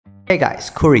Hey guys,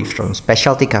 Kuri from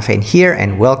Specialty Caffeine here,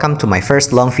 and welcome to my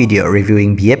first long video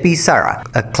reviewing BIEPI Sara,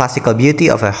 a classical beauty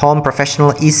of a home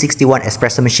professional E61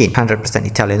 Espresso Machine, 100%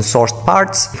 Italian sourced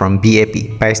parts from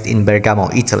BIEPI, based in Bergamo,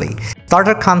 Italy.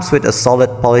 Starter comes with a solid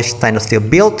polished stainless steel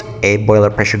build, a boiler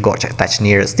pressure gauge attached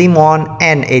near the steam wand,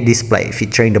 and a display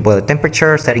featuring the boiler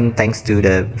temperature setting thanks to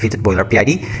the fitted boiler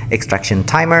PID, extraction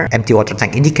timer, empty water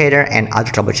tank indicator, and other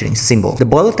troubleshooting symbols. The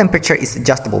boiler temperature is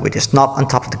adjustable with a knob on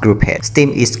top of the group head.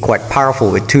 Steam is quite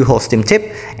powerful with 2-hole steam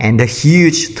tip and a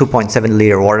huge 2.7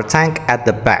 liter water tank at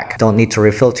the back. Don't need to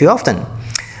refill too often.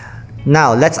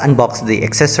 Now let's unbox the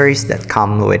accessories that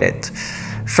come with it.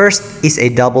 First is a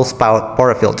double spout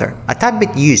portafilter, a tad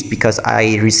bit used because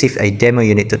I received a demo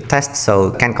unit to test,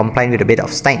 so can't complain with a bit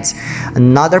of stains.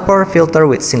 Another portafilter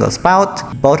with single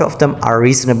spout, both of them are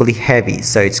reasonably heavy,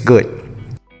 so it's good.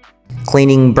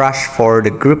 Cleaning brush for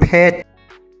the group head.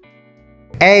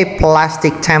 A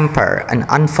plastic tamper, an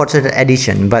unfortunate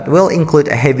addition, but will include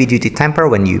a heavy-duty tamper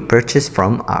when you purchase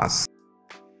from us.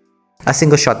 A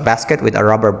single shot basket with a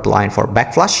rubber blind for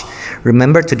backflush.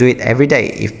 Remember to do it every day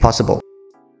if possible.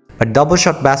 A double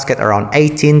shot basket around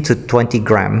 18 to 20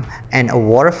 gram, and a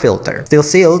water filter. Still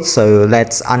sealed, so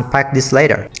let's unpack this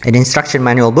later. An instruction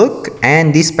manual book,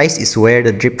 and this space is where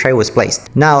the drip tray was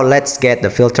placed. Now let's get the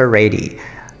filter ready.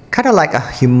 Kinda like a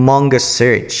humongous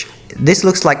surge. This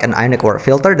looks like an ionic water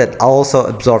filter that also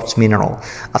absorbs mineral.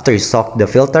 After you soak the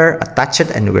filter, attach it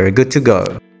and we're good to go.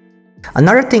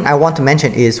 Another thing I want to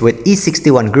mention is with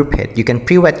E61 Group Head, you can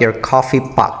pre-wet your coffee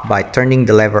pot by turning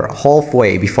the lever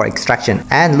halfway before extraction.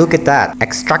 And look at that,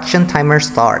 extraction timer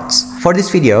starts. For this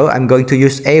video, I'm going to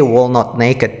use a walnut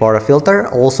naked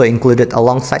portafilter, also included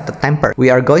alongside the tamper. We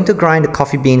are going to grind the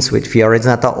coffee beans with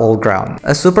Fiorenata all ground,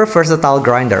 a super versatile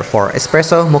grinder for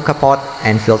espresso, mocha pot,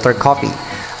 and filter coffee.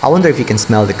 I wonder if you can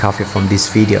smell the coffee from this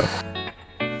video.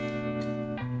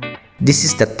 This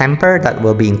is the tamper that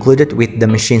will be included with the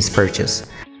machine's purchase.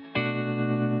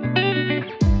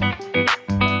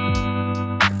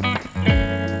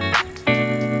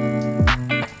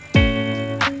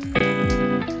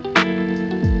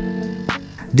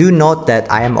 Do note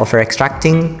that I am over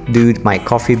extracting due to my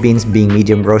coffee beans being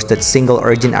medium roasted single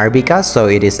origin Arabica, so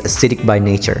it is acidic by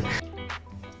nature.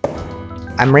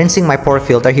 I'm rinsing my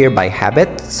portafilter here by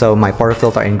habit, so my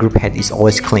portafilter and group head is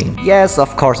always clean. Yes, of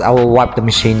course, I will wipe the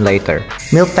machine later.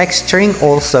 Milk texturing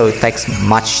also takes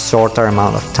much shorter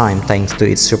amount of time thanks to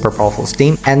its super powerful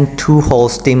steam and 2-hole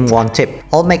steam wand tip.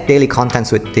 I'll make daily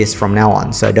contents with this from now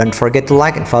on, so don't forget to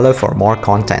like and follow for more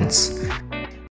contents.